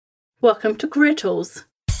Welcome to Career Tools.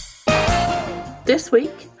 This week,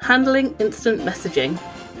 handling instant messaging.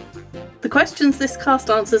 The questions this cast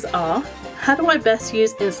answers are: how do I best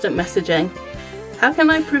use instant messaging? How can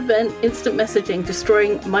I prevent instant messaging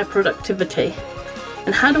destroying my productivity?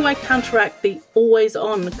 And how do I counteract the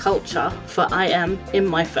always-on culture for IM in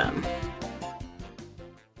my firm?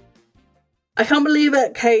 I can't believe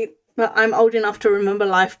it, Kate, but I'm old enough to remember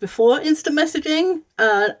life before instant messaging,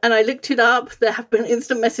 and I looked it up. There have been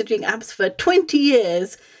instant messaging apps for 20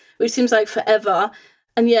 years, which seems like forever,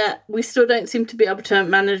 and yet we still don't seem to be able to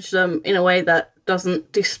manage them in a way that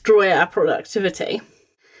doesn't destroy our productivity.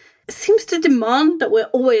 It seems to demand that we're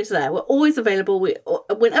always there, we're always available.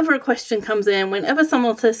 Whenever a question comes in, whenever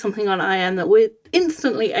someone says something on IM, that we're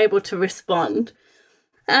instantly able to respond.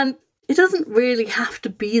 And it doesn't really have to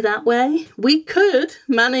be that way. We could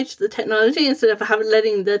manage the technology instead of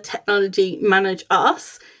letting the technology manage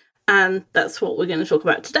us. And that's what we're going to talk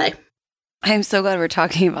about today. I'm so glad we're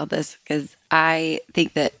talking about this because I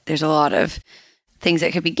think that there's a lot of things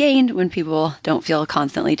that could be gained when people don't feel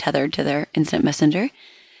constantly tethered to their instant messenger.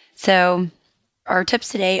 So our tips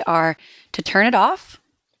today are to turn it off,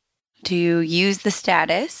 to use the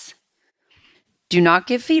status, do not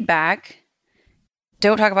give feedback,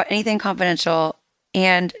 don't talk about anything confidential,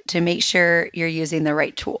 and to make sure you're using the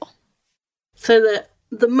right tool. So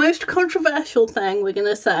the most controversial thing we're going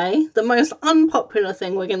to say, the most unpopular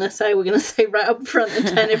thing we're going to say right up front and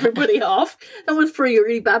turn everybody off. That was pretty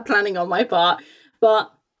really bad planning on my part,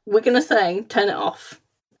 but we're going to say turn it off.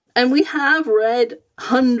 And we have read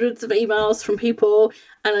hundreds of emails from people,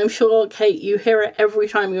 and I'm sure, Kate, you hear it every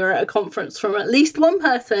time you're at a conference from at least one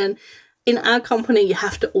person. In our company, you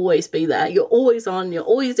have to always be there. You're always on, you're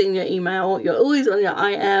always in your email, you're always on your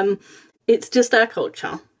IM. It's just our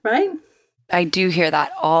culture, right? I do hear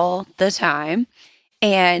that all the time.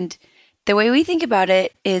 And the way we think about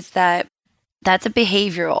it is that that's a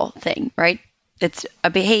behavioral thing, right? It's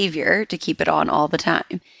a behavior to keep it on all the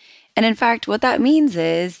time. And in fact, what that means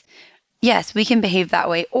is, yes, we can behave that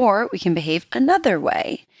way, or we can behave another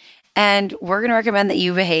way. And we're going to recommend that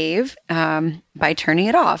you behave by turning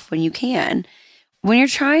it off when you can. When you're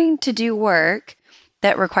trying to do work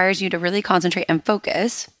that requires you to really concentrate and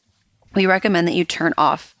focus, we recommend that you turn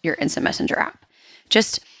off your instant messenger app.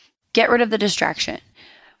 Just get rid of the distraction.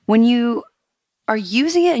 When you are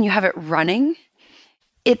using it and you have it running,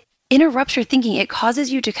 it interrupts your thinking. It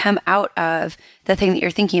causes you to come out of the thing that you're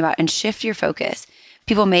thinking about and shift your focus.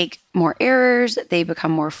 People make more errors. They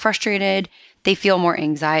become more frustrated. They feel more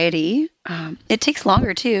anxiety. It takes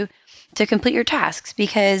longer, too, to complete your tasks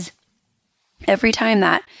because every time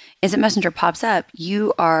that instant messenger pops up,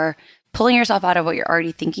 you are pulling yourself out of what you're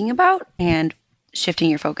already thinking about and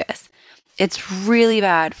shifting your focus. It's really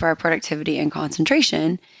bad for our productivity and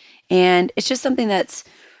concentration, and it's just something that's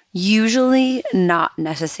usually not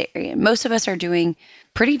necessary. Most of us are doing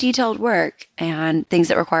pretty detailed work and things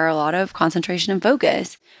that require a lot of concentration and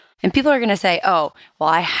focus. And people are going to say, oh, well,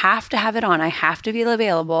 I have to have it on. I have to be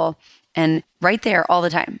available and right there all the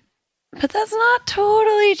time. But that's not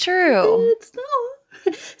totally true. It's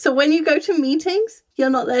not. So when you go to meetings,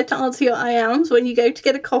 you're not there to answer your IMs. When you go to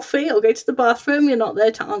get a coffee or go to the bathroom, you're not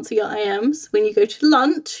there to answer your IMs. When you go to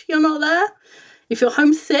lunch, you're not there. If you're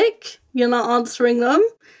homesick, you're not answering them.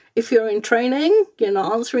 If you're in training, you're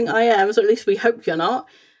not answering IMs, or at least we hope you're not.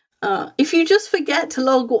 If you just forget to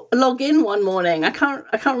log in one morning, I can't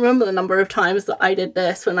remember the number of times that I did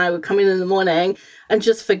this when I would come in the morning and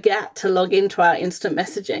just forget to log into our instant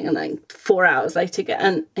messaging, and then 4 hours later get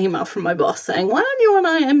an email from my boss saying, why aren't you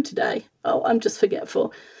on IM today? Oh, I'm just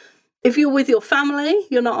forgetful. If you're with your family,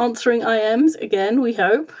 you're not answering IMs, again, we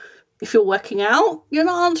hope. If you're working out, you're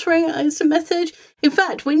not answering an instant message. In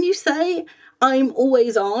fact, when you say I'm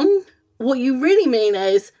always on, what you really mean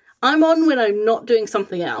is I'm on when I'm not doing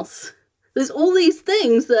something else. There's all these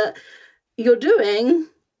things that you're doing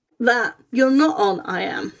that you're not on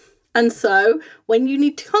IM. And so when you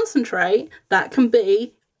need to concentrate, that can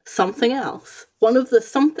be something else. One of the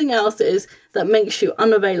something else's that makes you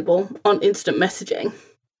unavailable on instant messaging.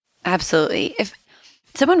 Absolutely. If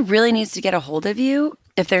someone really needs to get a hold of you,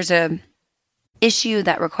 if there's a issue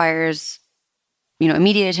that requires,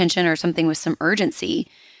 immediate attention or something with some urgency,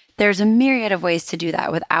 there's a myriad of ways to do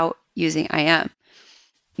that without using IM.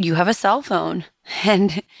 You have a cell phone,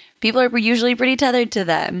 and people are usually pretty tethered to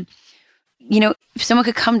them. If someone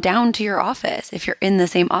could come down to your office, if you're in the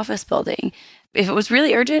same office building, if it was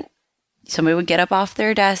really urgent, somebody would get up off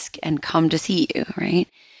their desk and come to see you, right?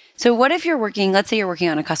 So what if let's say you're working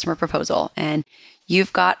on a customer proposal and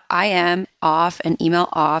you've got IM off and email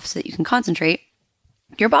off so that you can concentrate.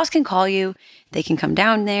 Your boss can call you, they can come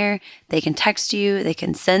down there, they can text you, they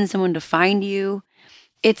can send someone to find you.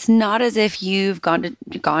 It's not as if you've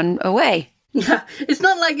gone away. Yeah, it's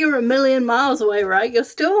not like you're a million miles away, right? You're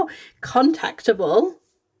still contactable.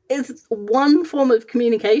 It's one form of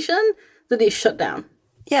communication that is shut down.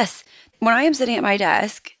 Yes. When I am sitting at my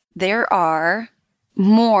desk, there are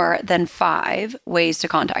more than 5 ways to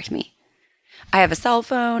contact me. I have a cell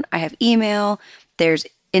phone, I have email, there's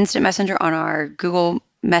instant messenger on our Google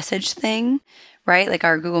message thing, right? Like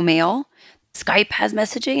our Google Mail. Skype has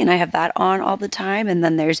messaging and I have that on all the time. And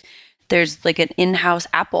then there's like an in-house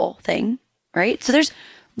Apple thing, right? So there's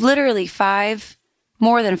literally 5,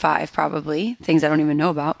 more than 5 probably, things I don't even know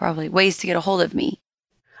about, probably ways to get a hold of me.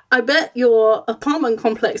 I bet your apartment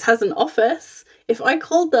complex has an office. If I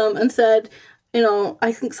called them and said,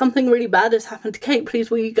 I think something really bad has happened to Kate,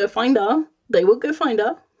 please will you go find her? They would go find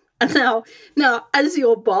her. And now, as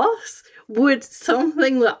your boss, would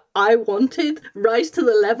something that I wanted rise to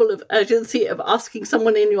the level of urgency of asking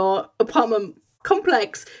someone in your apartment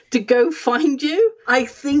complex to go find you? I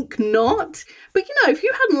think not. But, if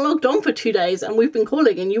you hadn't logged on for 2 days and we've been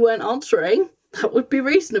calling and you weren't answering, that would be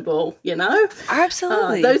reasonable,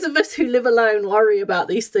 Absolutely. Those of us who live alone worry about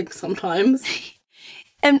these things sometimes.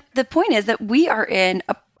 And the point is that we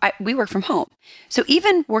work from home. So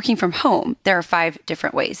even working from home, there are 5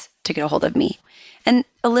 different ways to get a hold of me. And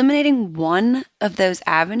eliminating one of those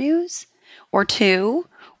avenues, or 2,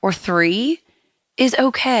 or 3, is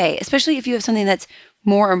okay, especially if you have something that's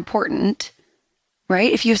more important,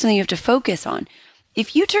 right? If you have something you have to focus on.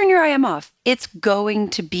 If you turn your IM off, it's going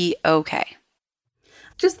to be okay.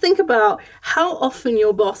 Just think about how often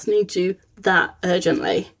your boss needs you that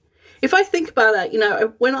urgently. If I think about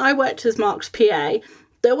it, when I worked as Mark's PA,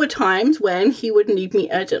 there were times when he would need me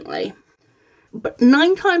urgently. But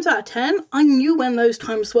 9 times out of 10, I knew when those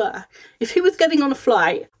times were. If he was getting on a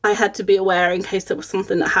flight, I had to be aware in case there was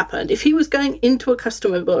something that happened. If he was going into a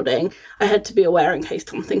customer building, I had to be aware in case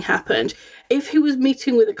something happened. If he was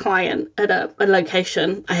meeting with a client at a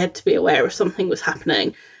location, I had to be aware if something was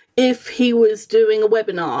happening. If he was doing a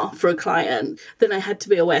webinar for a client, then I had to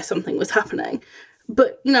be aware something was happening.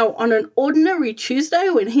 But, on an ordinary Tuesday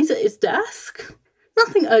when he's at his desk,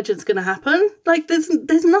 nothing urgent's going to happen. Like, there's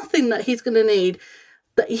nothing that he's going to need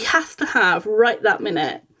that he has to have right that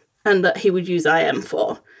minute and that he would use IM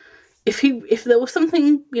for. If there was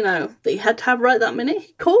something, that he had to have right that minute,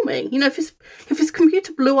 he'd call me. If his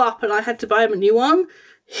computer blew up and I had to buy him a new one,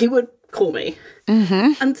 he would call me.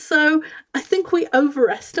 Mm-hmm. And so I think we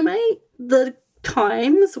overestimate the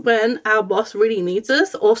times when our boss really needs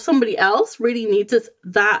us or somebody else really needs us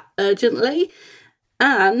that urgently.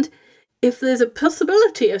 And if there's a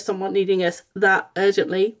possibility of someone needing us that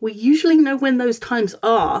urgently, we usually know when those times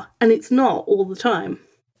are, and it's not all the time.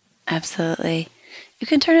 Absolutely. You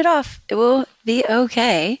can turn it off. It will be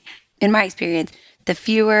okay. In my experience, the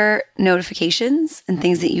fewer notifications and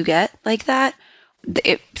things that you get like that,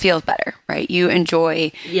 it feels better, right? You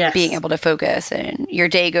enjoy being able to focus and your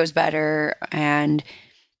day goes better and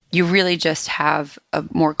you really just have a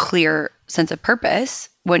more clear sense of purpose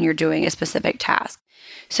when you're doing a specific task.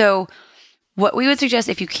 So what we would suggest,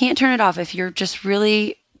 if you can't turn it off, if you're just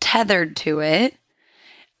really tethered to it,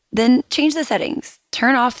 then change the settings,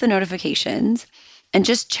 turn off the notifications, and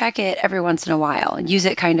just check it every once in a while and use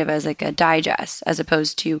it kind of as like a digest as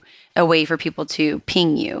opposed to a way for people to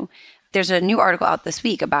ping you. There's a new article out this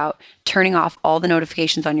week about turning off all the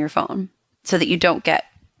notifications on your phone so that you don't get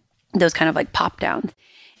those kind of like pop downs.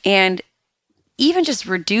 And even just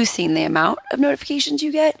reducing the amount of notifications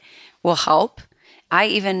you get will help.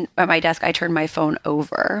 At my desk, I turn my phone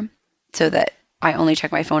over so that I only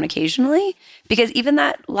check my phone occasionally, because even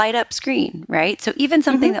that light up screen, right? So even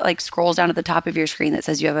something that like scrolls down at the top of your screen that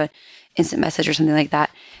says you have an instant message or something like that,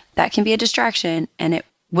 that can be a distraction and it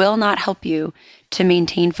will not help you to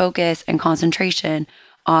maintain focus and concentration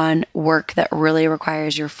on work that really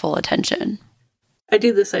requires your full attention. I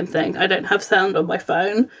do the same thing. I don't have sound on my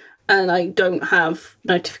phone and I don't have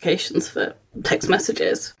notifications for text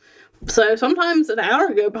messages. So sometimes an hour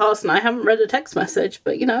will go past and I haven't read a text message,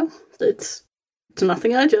 but it's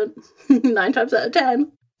nothing urgent 9 times out of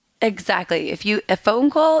 10. Exactly. A phone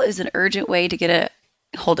call is an urgent way to get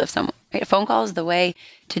a hold of someone. Right? A phone call is the way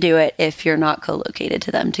to do it if you're not co-located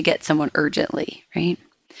to them, to get someone urgently, right?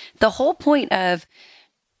 The whole point of,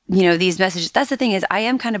 these messages, that's the thing is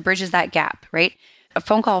IM kind of bridges that gap, right? A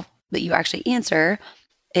phone call that you actually answer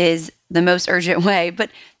is the most urgent way, but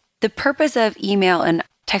the purpose of email and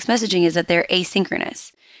text messaging is that they're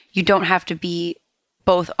asynchronous. You don't have to be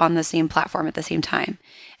both on the same platform at the same time.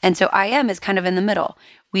 And so IM is kind of in the middle.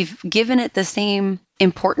 We've given it the same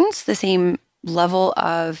importance, the same level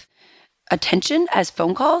of attention as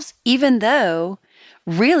phone calls, even though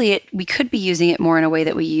really we could be using it more in a way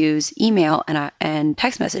that we use email and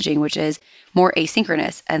text messaging, which is more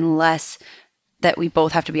asynchronous and less that we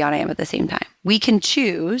both have to be on IM at the same time. We can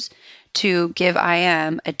choose to give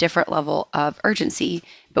IM a different level of urgency,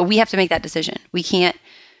 but we have to make that decision. We can't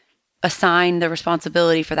assign the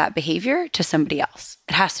responsibility for that behavior to somebody else.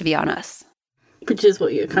 It has to be on us. Which is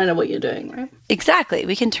what you're doing, right? Exactly.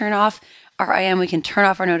 We can turn off our IM, we can turn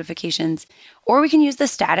off our notifications, or we can use the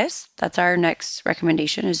status. That's our next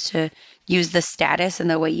recommendation, is to use the status and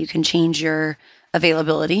the way you can change your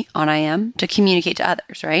availability on IM to communicate to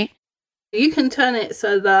others, right? You can turn it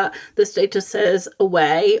so that the status says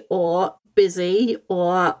away or busy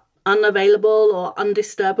or unavailable or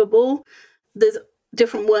undisturbable. There's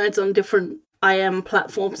different words on different IM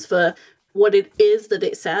platforms for what it is that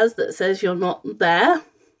it says that says you're not there.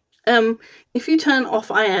 If you turn off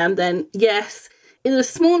IM, then yes, in a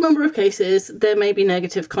small number of cases, there may be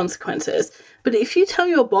negative consequences. But if you tell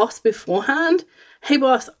your boss beforehand, hey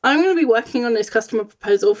boss, I'm going to be working on this customer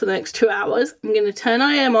proposal for the next 2 hours. I'm going to turn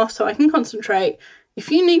IM off so I can concentrate.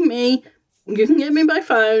 If you need me, you can get me by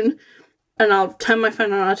phone, and I'll turn my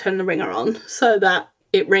phone on, I'll turn the ringer on so that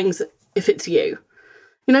it rings if it's you.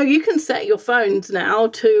 You know, you can set your phones now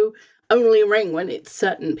to only ring when it's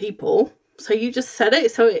certain people. So you just set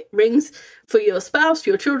it so it rings for your spouse,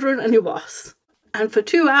 your children, and your boss. And for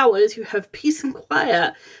 2 hours, you have peace and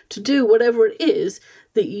quiet to do whatever it is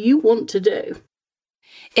that you want to do.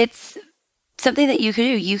 It's something that you can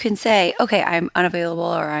do. You can say, okay, I'm unavailable,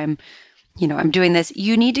 or I'm doing this.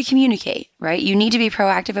 You need to communicate, right? You need to be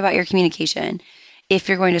proactive about your communication if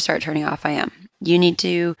you're going to start turning off IM. You need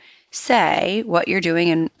to say what you're doing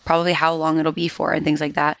and probably how long it'll be for and things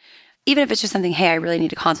like that. Even if it's just something, hey, I really need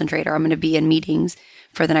to concentrate, or I'm going to be in meetings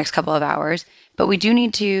for the next couple of hours. But we do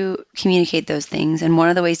need to communicate those things. And one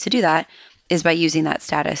of the ways to do that is by using that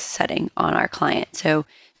status setting on our client. So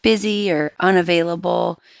busy or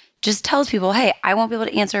unavailable just tells people, hey, I won't be able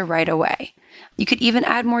to answer right away. You could even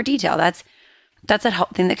add more detail. That's a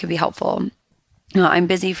thing that could be helpful. I'm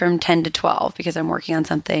busy from 10 to 12 because I'm working on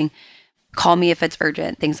something. Call me if it's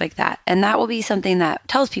urgent, things like that. And that will be something that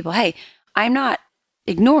tells people, hey, I'm not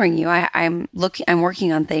ignoring you. I'm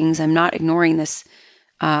working on things. I'm not ignoring this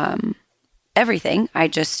everything. I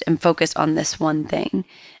just am focused on this one thing,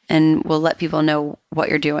 and we'll let people know what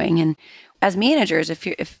you're doing. And as managers, if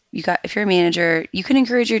you're a manager, you can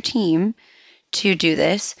encourage your team to do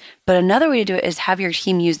this. But another way to do it is have your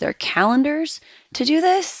team use their calendars to do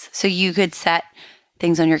this. So you could set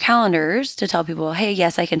things on your calendars to tell people, hey,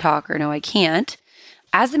 yes, I can talk, or no, I can't.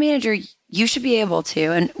 As the manager, you should be able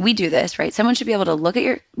to, and we do this, right? Someone should be able to look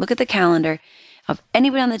at the calendar of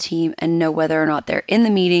anybody on the team and know whether or not they're in the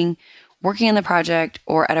meeting, working on the project,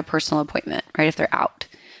 or at a personal appointment, right? If they're out.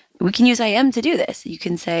 We can use IM to do this. You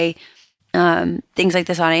can say things like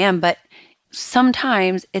this on IM, but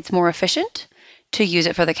sometimes it's more efficient to use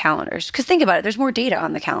it for the calendars. Because think about it, there's more data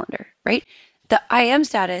on the calendar, right? The IM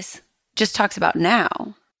status just talks about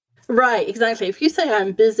now. Right, exactly. If you say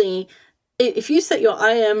I'm busy, if you set your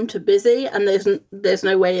IM to busy and there's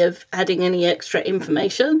no way of adding any extra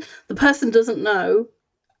information, the person doesn't know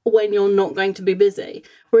when you're not going to be busy.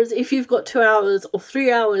 Whereas if you've got 2 hours or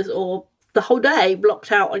 3 hours or the whole day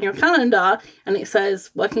blocked out on your calendar and it says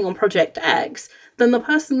working on project X, then the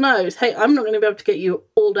person knows, hey, I'm not going to be able to get you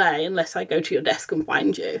all day unless I go to your desk and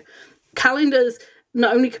find you. Calendars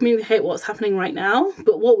not only communicate what's happening right now,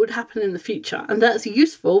 but what would happen in the future. And that's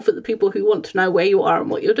useful for the people who want to know where you are and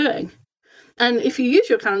what you're doing. And if you use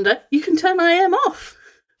your calendar, you can turn IM off.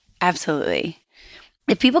 Absolutely.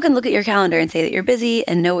 If people can look at your calendar and say that you're busy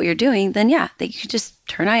and know what you're doing, then yeah, they could just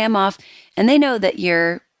turn IM off, and they know that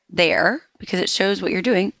you're there because it shows what you're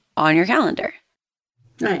doing on your calendar.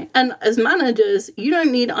 Right. And as managers, you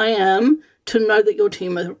don't need IM to know that your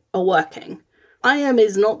team are working. IM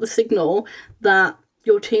is not the signal that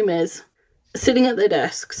your team is sitting at their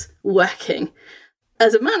desks working.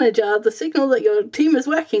 As a manager, the signal that your team is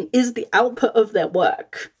working is the output of their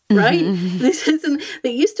work, right? Mm-hmm.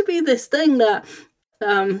 There used to be this thing that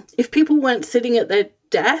if people weren't sitting at their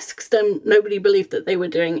desks, then nobody believed that they were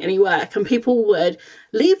doing any work. And people would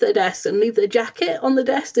leave their desks and leave their jacket on the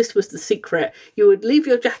desk. This was the secret. You would leave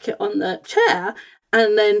your jacket on the chair,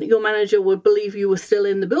 and then your manager would believe you were still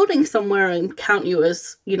in the building somewhere and count you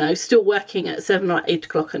as, still working at 7 or 8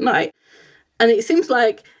 o'clock at night. And it seems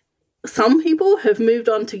like some people have moved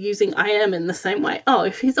on to using IM in the same way. Oh,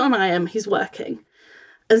 if he's on IM, he's working.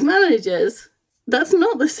 As managers, that's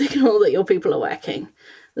not the signal that your people are working.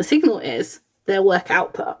 The signal is their work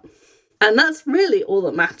output. And that's really all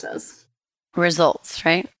that matters. Results,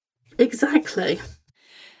 right? Exactly.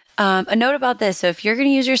 A note about this. So if you're going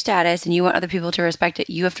to use your status and you want other people to respect it,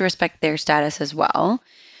 you have to respect their status as well.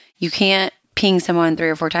 You can't ping someone 3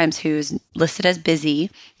 or 4 times who's listed as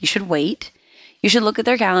busy. You should wait. You should look at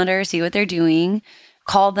their calendar, see what they're doing,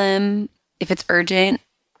 call them if it's urgent,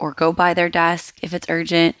 or go by their desk if it's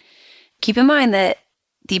urgent. Keep in mind that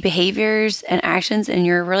the behaviors and actions in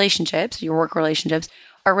your relationships, your work relationships,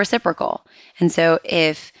 are reciprocal. And so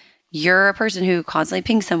if you're a person who constantly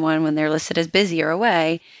pings someone when they're listed as busy or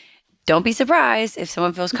away, don't be surprised if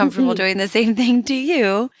someone feels comfortable doing the same thing to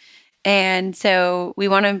you. And so we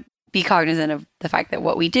want to be cognizant of the fact that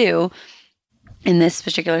what we do in this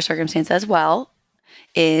particular circumstance as well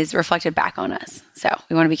is reflected back on us. So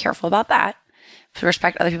we want to be careful about that, to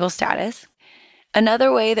respect other people's status.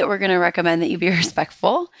 Another way that we're going to recommend that you be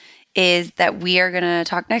respectful is that we are going to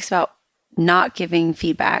talk next about not giving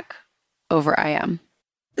feedback over IM.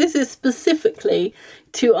 This is specifically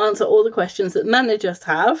to answer all the questions that managers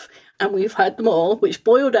have, and we've had them all, which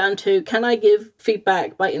boil down to, can I give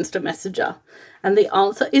feedback by instant messenger? And the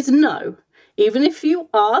answer is no. Even if you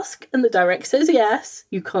ask and the direct says yes,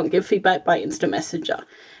 you can't give feedback by instant messenger.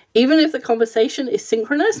 Even if the conversation is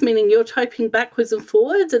synchronous, meaning you're typing backwards and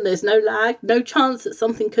forwards and there's no lag, no chance that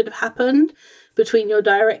something could have happened between your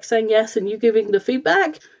direct saying yes and you giving the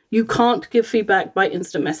feedback, you can't give feedback by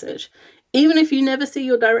instant message. Even if you never see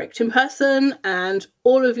your direct in person and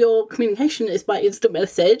all of your communication is by instant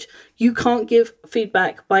message, you can't give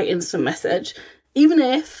feedback by instant message. Even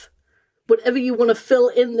if whatever you want to fill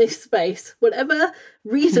in this space, whatever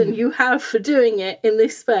reason you have for doing it in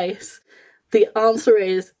this space, the answer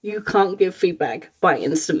is you can't give feedback by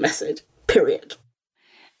instant message, period.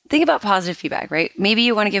 Think about positive feedback, right? Maybe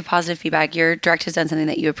you want to give positive feedback. Your direct has done something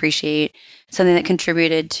that you appreciate, something that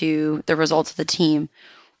contributed to the results of the team.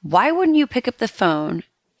 Why wouldn't you pick up the phone,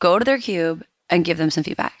 go to their cube, and give them some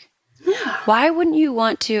feedback? Yeah. Why wouldn't you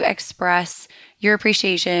want to express your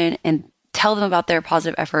appreciation and tell them about their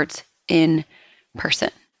positive efforts in person?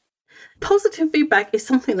 Positive feedback is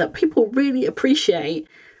something that people really appreciate.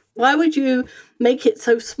 Why would you make it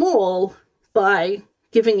so small by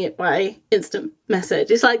giving it by instant message?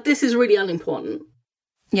 It's like, this is really unimportant.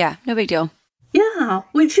 Yeah, no big deal. Yeah,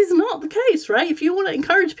 which is not the case, right? If you want to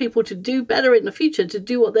encourage people to do better in the future, to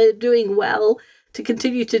do what they're doing well, to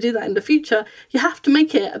continue to do that in the future, you have to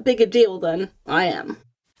make it a bigger deal than I am.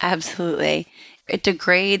 Absolutely. It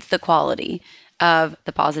degrades the quality of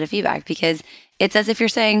the positive feedback because it's as if you're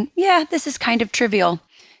saying, yeah, this is kind of trivial.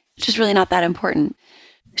 It's just really not that important.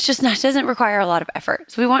 It's just not, it doesn't require a lot of effort.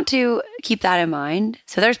 So we want to keep that in mind.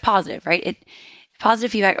 So there's positive, right? Positive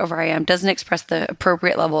feedback over IM doesn't express the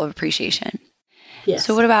appropriate level of appreciation. Yes.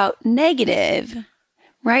 So what about negative,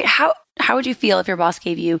 right? How would you feel if your boss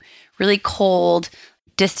gave you really cold,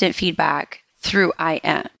 distant feedback through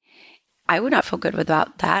IM? I would not feel good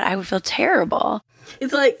about that. I would feel terrible.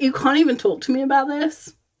 It's like, you can't even talk to me about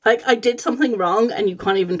this. Like, I did something wrong and you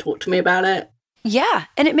can't even talk to me about it. Yeah.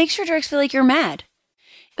 And it makes your directs feel like you're mad.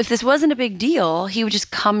 If this wasn't a big deal, he would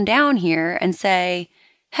just come down here and say,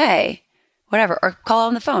 hey, whatever, or call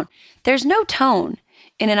on the phone. There's no tone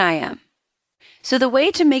in an IM. So the way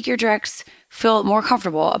to make your directs feel more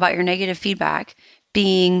comfortable about your negative feedback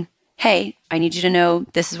being, hey, I need you to know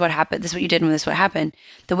this is what happened, this is what you did, and this is what happened.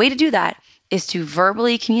 The way to do that is to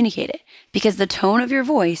verbally communicate it because the tone of your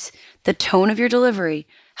voice, the tone of your delivery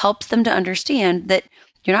helps them to understand that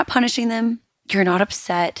you're not punishing them, you're not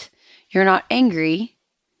upset, you're not angry.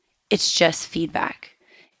 It's just feedback.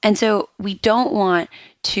 And so we don't want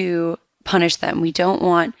to punish them. We don't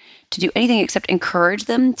want to do anything except encourage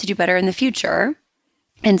them to do better in the future.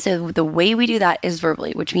 And so the way we do that is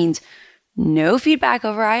verbally, which means no feedback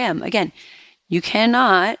over IM. Again, you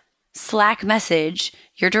cannot Slack message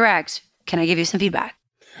your direct, can I give you some feedback?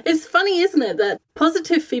 It's funny, isn't it, that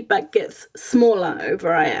positive feedback gets smaller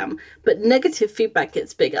over IM, but negative feedback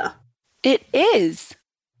gets bigger. It is.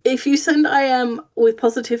 If you send IM with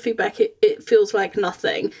positive feedback, it feels like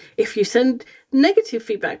nothing. If you send negative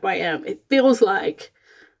feedback by IM, it feels like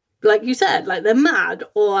you said, like they're mad,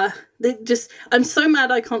 or they just, I'm so mad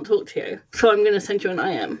I can't talk to you, so I'm going to send you an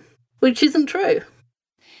IM, which isn't true.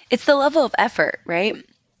 It's the level of effort, right?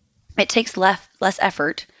 It takes less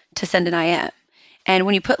effort to send an IM. And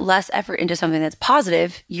when you put less effort into something that's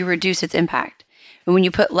positive, you reduce its impact. And when you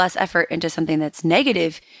put less effort into something that's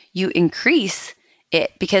negative, you increase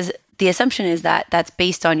it because the assumption is that that's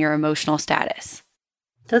based on your emotional status.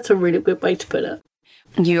 That's a really good way to put it.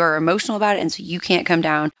 You are emotional about it, and so you can't come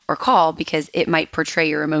down or call because it might portray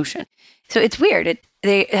your emotion. So it's weird.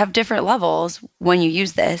 They have different levels when you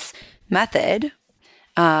use this method.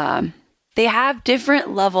 They have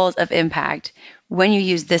different levels of impact when you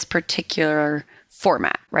use this particular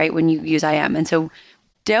format, right? When you use IM. And so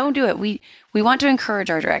don't do it. We want to encourage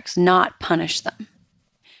our directs, not punish them.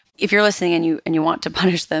 If you're listening and you want to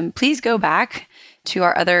punish them, please go back to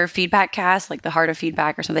our other feedback casts, like the Heart of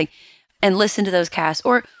Feedback or something, and listen to those casts,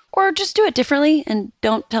 or just do it differently and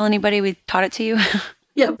don't tell anybody we taught it to you.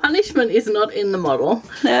 Yeah, punishment is not in the model.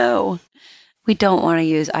 No, we don't want to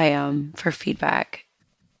use IM for feedback,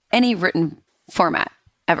 any written format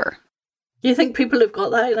ever. Do you think people have got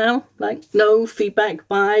that now? Like, no feedback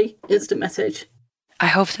by instant message? I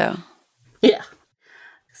hope so. Yeah.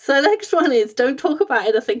 So next one is don't talk about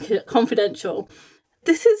anything confidential.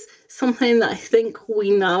 This is something that I think we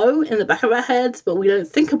know in the back of our heads, but we don't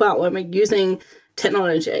think about when we're using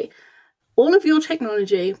technology. All of your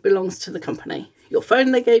technology belongs to the company. Your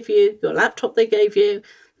phone they gave you, your laptop they gave you,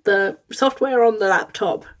 the software on the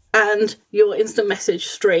laptop, and your instant message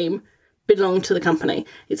stream belong to the company.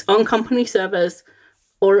 It's on company servers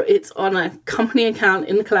or it's on a company account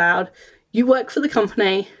in the cloud. You work for the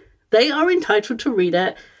company. They are entitled to read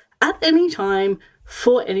it at any time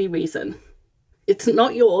for any reason. It's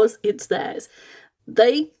not yours, it's theirs.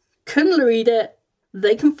 They can read it,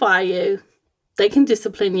 they can fire you, they can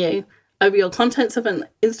discipline you over your contents of an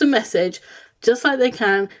instant message, just like they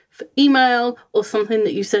can for email or something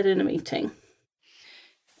that you said in a meeting.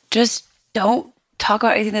 Just don't talk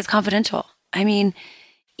about anything that's confidential. I mean,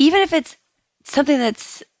 even if it's something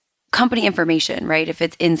that's company information, right? If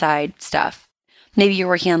it's inside stuff, maybe you're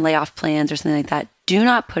working on layoff plans or something like that, do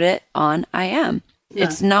not put it on IM. Yeah.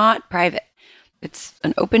 It's not private. It's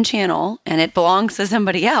an open channel and it belongs to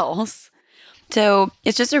somebody else. So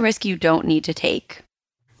it's just a risk you don't need to take.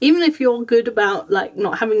 Even if you're good about like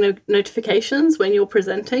not having notifications when you're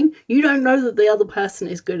presenting, you don't know that the other person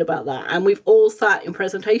is good about that. And we've all sat in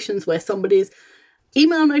presentations where somebody's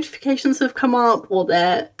email notifications have come up, or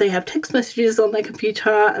they have text messages on their computer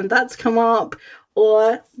and that's come up,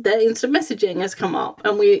 or their instant messaging has come up,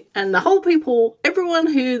 and the whole people, everyone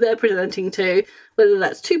who they're presenting to, whether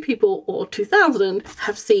that's 2 people or 2,000,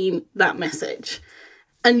 have seen that message.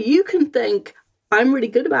 And you can think, I'm really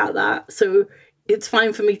good about that, so it's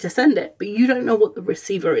fine for me to send it, but you don't know what the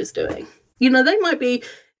receiver is doing. You know, they might be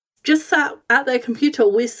just sat at their computer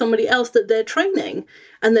with somebody else that they're training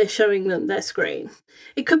and they're showing them their screen.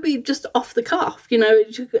 It could be just off the cuff, you know,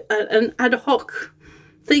 an ad hoc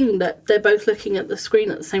thing that they're both looking at the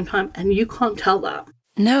screen at the same time, and you can't tell that.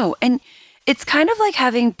 No, and it's kind of like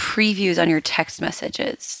having previews on your text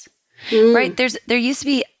messages, right? There used to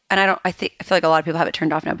be, and I feel like a lot of people have it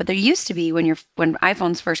turned off now, but there used to be when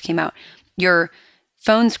iPhones first came out, your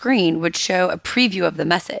phone screen would show a preview of the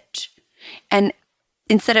message. And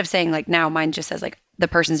instead of saying like now mine just says like the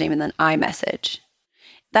person's name and then iMessage,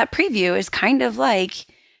 that preview is kind of like,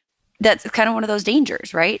 that's kind of one of those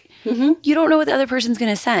dangers, right? Mm-hmm. You don't know what the other person's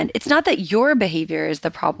going to send. It's not that your behavior is the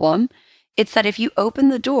problem. It's that if you open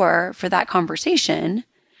the door for that conversation,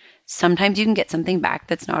 sometimes you can get something back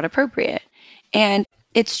that's not appropriate. And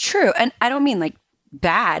it's true. And I don't mean like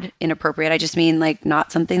bad, inappropriate. I just mean like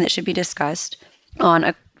not something that should be discussed on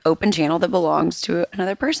an open channel that belongs to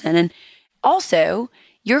another person. And also,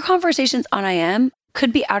 your conversations on IM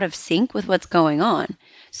could be out of sync with what's going on.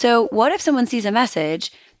 So what if someone sees a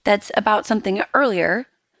message that's about something earlier,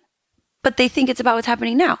 but they think it's about what's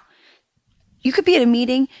happening now? You could be at a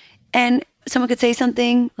meeting and someone could say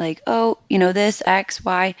something like, oh, you know, this, X,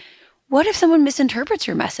 Y. What if someone misinterprets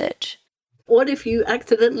your message? What if you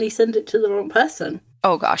accidentally send it to the wrong person?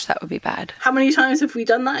 Oh gosh, that would be bad. How many times have we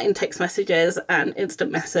done that in text messages and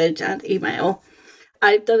instant message and email?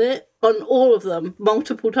 I've done it on all of them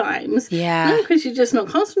multiple times. Yeah. Because you're just not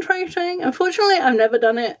concentrating. Unfortunately, I've never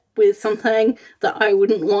done it with something that I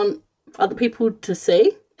wouldn't want other people to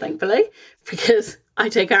see, thankfully, because I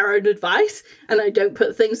take our own advice and I don't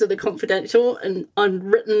put things that are confidential and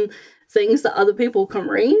unwritten things that other people can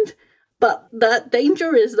read. But that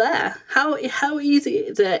danger is there. How easy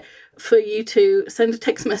is it for you to send a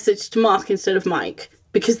text message to Mark instead of Mike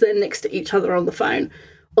because they're next to each other on the phone,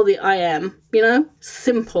 or the IM, you know?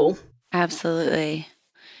 Simple. Absolutely.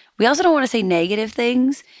 We also don't want to say negative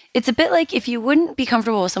things. It's a bit like if you wouldn't be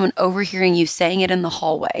comfortable with someone overhearing you saying it in the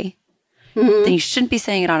hallway, then you shouldn't be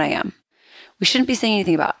saying it on IM. We shouldn't be saying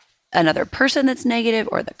anything about another person that's negative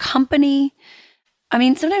or the company. I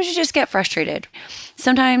mean, sometimes you just get frustrated.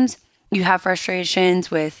 Sometimes you have frustrations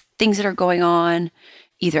with things that are going on,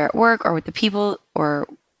 either at work or with the people or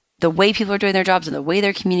the way people are doing their jobs and the way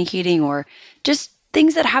they're communicating, or just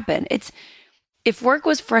things that happen. If work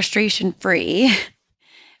was frustration free,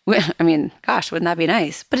 I mean, gosh, wouldn't that be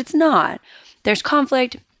nice? But it's not. There's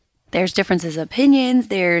conflict, there's differences of opinions,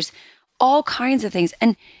 there's all kinds of things.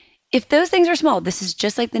 And if those things are small, this is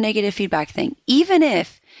just like the negative feedback thing. Even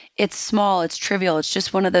if it's small, it's trivial, it's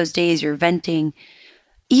just one of those days you're venting.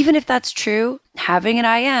 Even if that's true, having an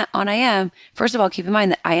I am on I am, first of all, keep in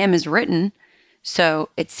mind that I am is written. So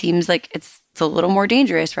it seems like it's a little more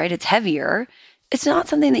dangerous, right? It's heavier. It's not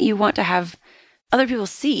something that you want to have other people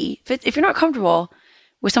see. If you're not comfortable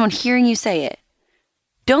with someone hearing you say it,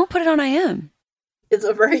 don't put it on I am. It's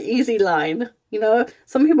a very easy line.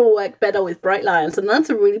 Some people work better with bright lines, and that's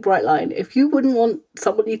a really bright line. If you wouldn't want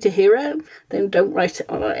somebody to hear it, then don't write it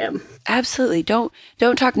on I am. Absolutely. Don't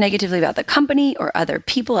talk negatively about the company or other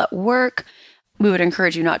people at work. We would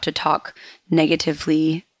encourage you not to talk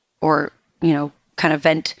negatively or, kind of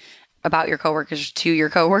vent about your coworkers,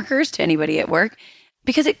 to anybody at work,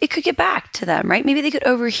 because it could get back to them, right? Maybe they could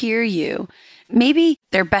overhear you. Maybe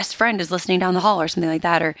their best friend is listening down the hall or something like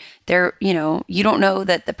that, or you don't know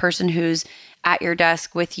that the person who's at your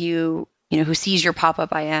desk with you, who sees your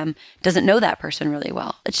pop-up I am, doesn't know that person really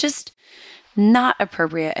well. It's just not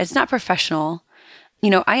appropriate. It's not professional.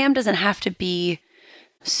 I am doesn't have to be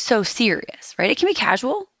so serious, right? It can be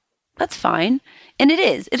casual. That's fine. And it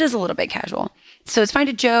is a little bit casual. So it's fine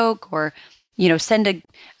to joke or, send a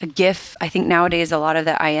GIF. I think nowadays a lot of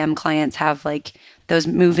the I am clients have like those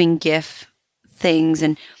moving GIF things.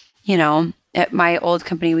 And, at my old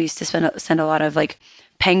company, we used to send a lot of like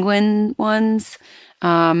penguin ones.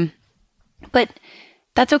 But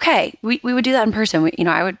that's okay. We would do that in person.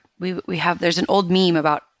 There's an old meme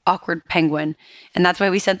about awkward penguin, and that's why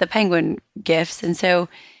we sent the penguin GIFs. And so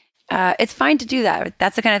it's fine to do that.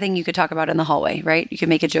 That's the kind of thing you could talk about in the hallway, right? You could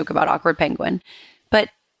make a joke about awkward penguin, but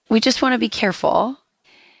we just want to be careful,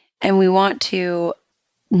 and we want to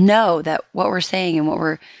know that what we're saying and what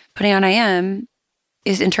we're putting on I am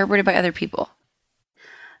is interpreted by other people.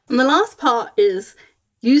 And the last part is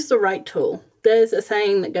use the right tool. There's a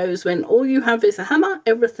saying that goes, when all you have is a hammer,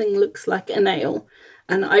 everything looks like a nail.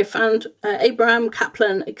 And I found Abraham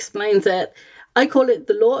Kaplan explains it. I call it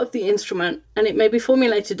the law of the instrument, and it may be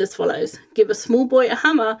formulated as follows. Give a small boy a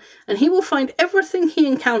hammer, and he will find everything he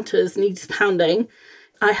encounters needs pounding.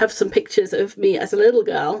 I have some pictures of me as a little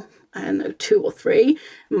girl, I don't know, 2 or 3.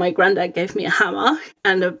 My granddad gave me a hammer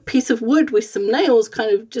and a piece of wood with some nails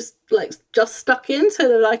kind of just stuck in so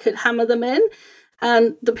that I could hammer them in.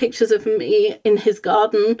 And the pictures of me in his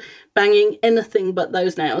garden banging anything but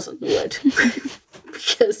those nails on the wood.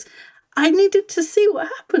 Because I needed to see what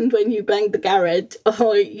happened when you banged the garage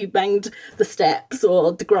or you banged the steps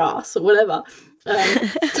or the grass or whatever. So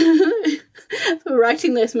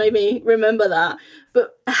writing this made me remember that.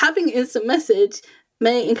 But having instant message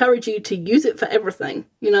may encourage you to use it for everything.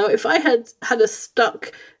 If I had a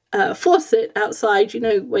stuck faucet outside,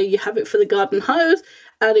 where you have it for the garden hose,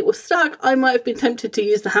 and it was stuck, I might have been tempted to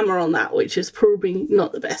use the hammer on that, which is probably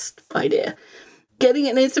not the best idea. Getting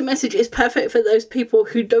an instant message is perfect for those people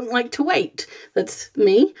who don't like to wait. That's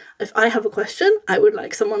me. If I have a question, I would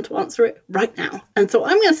like someone to answer it right now. And so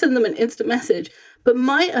I'm going to send them an instant message. But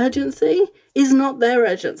my urgency is not their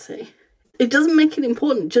urgency. It doesn't make it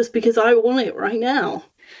important just because I want it right now.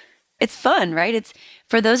 It's fun, right? It's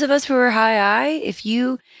for those of us who are high I, if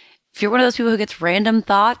you're one of those people who gets random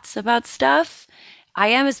thoughts about stuff, I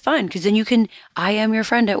am is fun because then you can I am your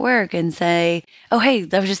friend at work and say, oh, hey,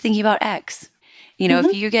 I was just thinking about X.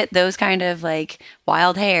 If you get those kind of like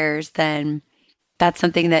wild hairs, then that's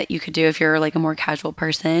something that you could do if you're like a more casual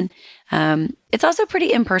person. It's also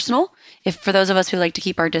pretty impersonal. If for those of us who like to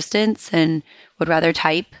keep our distance and would rather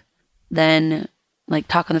type than like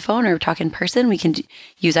talk on the phone or talk in person, we can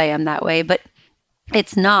use I am that way. But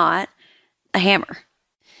it's not a hammer.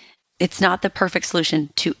 It's not the perfect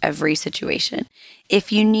solution to every situation.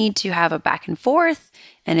 If you need to have a back and forth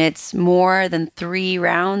and it's more than 3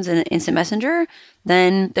 rounds in Instant Messenger,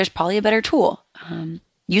 then there's probably a better tool.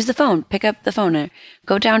 Use the phone, pick up the phone, or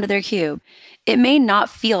go down to their cube. It may not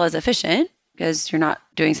feel as efficient because you're not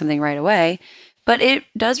doing something right away, but it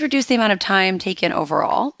does reduce the amount of time taken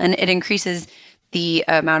overall, and it increases the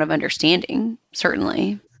amount of understanding,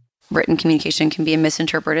 certainly. Written communication can be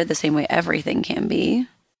misinterpreted the same way everything can be.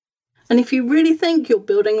 And if you really think you're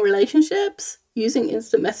building relationships using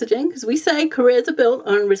instant messaging, because we say careers are built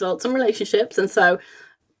on results and relationships, and so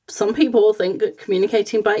some people think that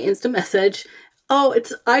communicating by instant message,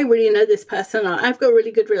 I really know this person, or I've got a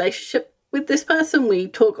really good relationship with this person, we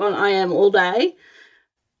talk on I am all day.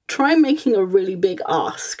 Try making a really big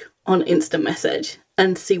ask on instant message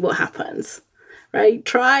and see what happens, right?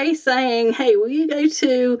 Try saying, hey, will you go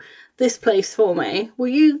to this place for me? Will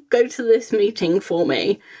you go to this meeting for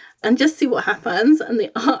me? And just see what happens.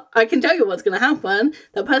 And I can tell you what's going to happen.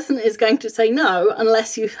 The person is going to say no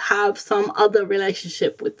unless you have some other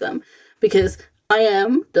relationship with them. Because I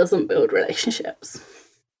am doesn't build relationships.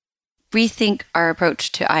 Rethink our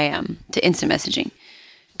approach to IM, to instant messaging.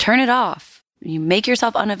 Turn it off. You make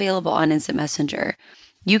yourself unavailable on instant messenger.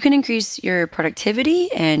 You can increase your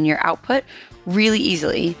productivity and your output really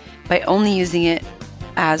easily by only using it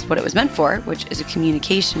as what it was meant for, which is a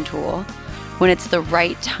communication tool, when it's the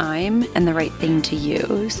right time and the right thing to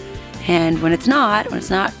use. And when it's not,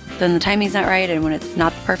 then the timing's not right, and when it's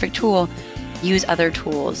not the perfect tool, use other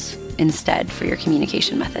tools instead for your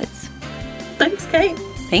communication methods. Thanks, Kate.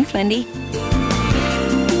 Thanks, Wendy.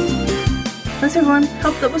 Thanks, everyone.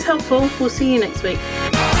 Hope that was helpful. We'll see you next week.